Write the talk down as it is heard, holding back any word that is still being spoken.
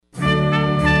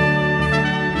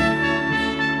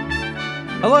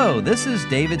Hello, this is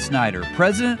David Snyder,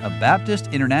 President of Baptist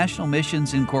International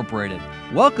Missions Incorporated,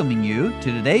 welcoming you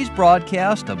to today's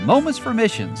broadcast of Moments for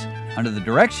Missions under the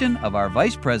direction of our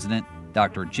Vice President,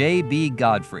 Dr. J.B.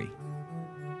 Godfrey.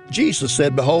 Jesus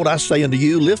said, "Behold, I say unto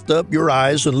you, lift up your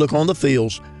eyes and look on the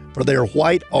fields, for they are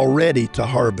white already to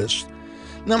harvest."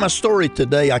 Now, my story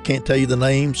today, I can't tell you the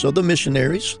names of the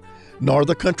missionaries, nor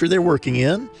the country they're working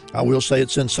in. I will say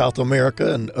it's in South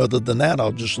America, and other than that,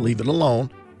 I'll just leave it alone.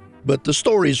 But the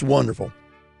story is wonderful.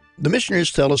 The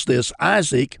missionaries tell us this: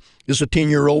 Isaac is a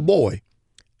 10-year-old boy.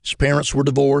 His parents were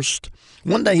divorced.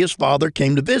 One day his father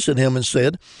came to visit him and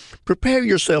said, "Prepare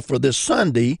yourself for this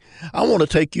Sunday. I want to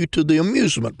take you to the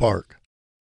amusement park."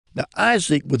 Now,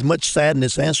 Isaac, with much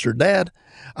sadness, answered, "Dad,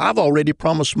 I've already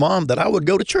promised Mom that I would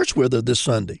go to church with her this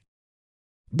Sunday."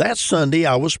 That Sunday,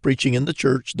 I was preaching in the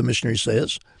church, the missionary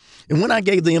says, and when I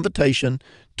gave the invitation,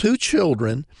 2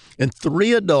 children and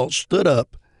 3 adults stood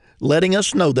up, letting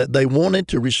us know that they wanted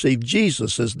to receive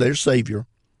Jesus as their Savior.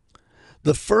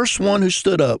 The first one who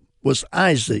stood up was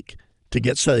Isaac to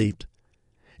get saved.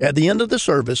 At the end of the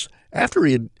service, after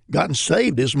he had gotten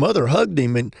saved, his mother hugged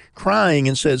him and crying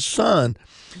and said, "Son,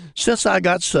 since I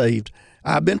got saved,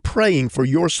 I've been praying for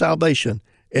your salvation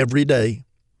every day."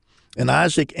 And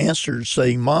Isaac answered,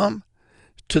 saying, "Mom,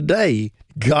 today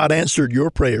God answered your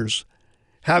prayers."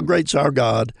 How great's our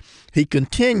God. He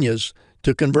continues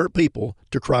to convert people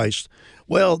to Christ.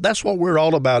 Well, that's what we're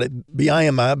all about at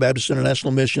BIMI, Baptist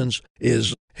International Missions,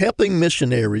 is helping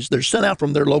missionaries. They're sent out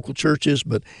from their local churches,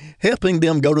 but helping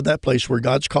them go to that place where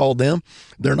God's called them.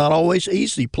 They're not always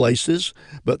easy places,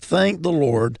 but thank the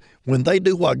Lord, when they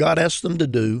do what God asks them to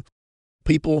do,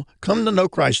 people come to know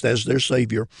Christ as their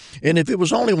Savior. And if it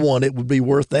was only one, it would be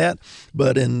worth that.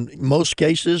 But in most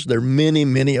cases, there are many,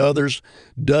 many others,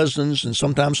 dozens and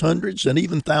sometimes hundreds and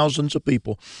even thousands of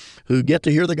people who get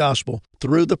to hear the gospel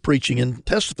through the preaching and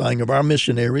testifying of our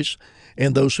missionaries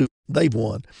and those who they've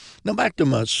won. Now, back to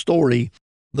my story.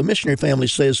 The missionary family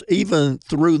says even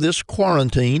through this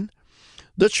quarantine,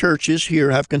 the churches here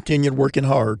have continued working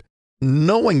hard,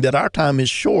 knowing that our time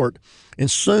is short and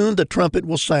soon the trumpet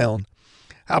will sound.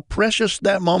 How precious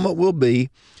that moment will be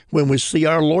when we see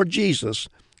our Lord Jesus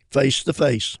face to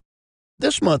face.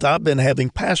 This month, I've been having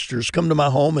pastors come to my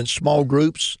home in small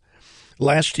groups.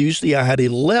 Last Tuesday, I had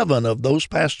 11 of those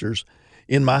pastors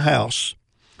in my house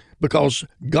because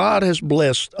God has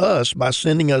blessed us by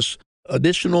sending us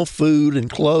additional food and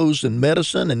clothes and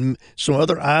medicine and some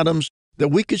other items that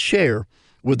we could share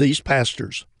with these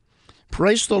pastors.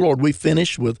 Praise the Lord, we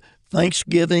finished with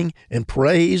thanksgiving and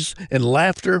praise and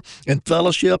laughter and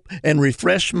fellowship and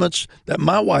refreshments that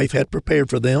my wife had prepared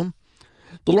for them.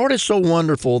 The Lord is so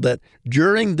wonderful that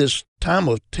during this time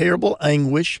of terrible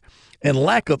anguish and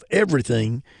lack of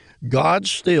everything, God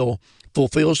still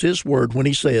fulfills His word when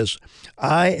He says,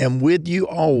 "I am with you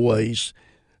always."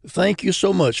 Thank you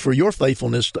so much for your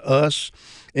faithfulness to us.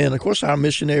 And, of course, our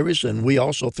missionaries, and we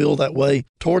also feel that way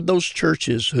toward those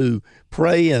churches who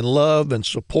pray and love and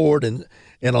support and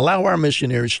allow our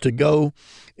missionaries to go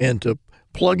and to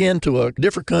plug into a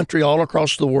different country all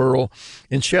across the world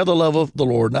and share the love of the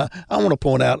Lord. Now, I want to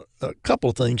point out a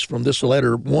couple of things from this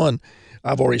letter. One,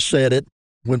 I've already said it.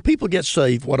 When people get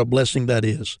saved, what a blessing that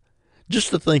is.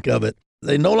 Just to think of it,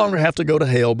 they no longer have to go to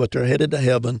hell, but they're headed to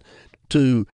heaven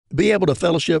to be able to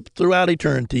fellowship throughout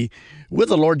eternity with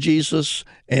the Lord Jesus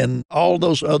and all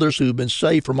those others who've been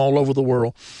saved from all over the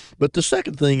world. But the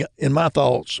second thing in my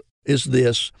thoughts is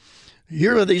this.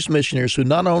 Here are these missionaries who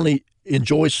not only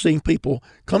enjoy seeing people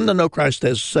come to know Christ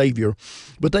as Savior,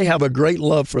 but they have a great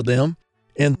love for them,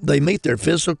 and they meet their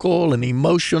physical and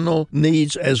emotional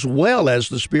needs as well as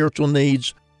the spiritual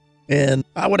needs. And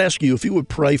I would ask you if you would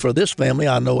pray for this family.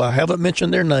 I know I haven't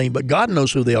mentioned their name, but God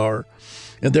knows who they are.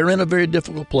 And they're in a very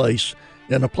difficult place,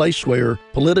 in a place where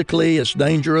politically it's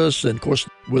dangerous, and of course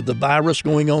with the virus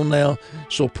going on now.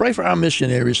 So pray for our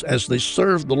missionaries as they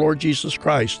serve the Lord Jesus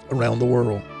Christ around the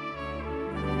world.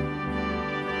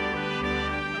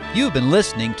 You've been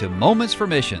listening to Moments for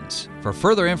Missions. For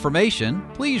further information,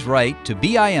 please write to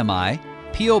BIMI,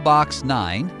 P.O. Box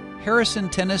 9, Harrison,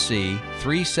 Tennessee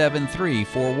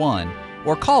 37341,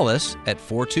 or call us at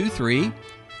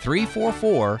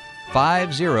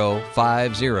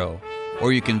 423-344-5050,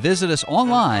 or you can visit us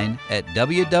online at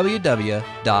www.bimi.org.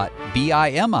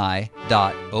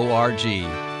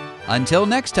 Until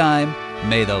next time,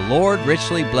 may the Lord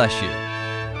richly bless you.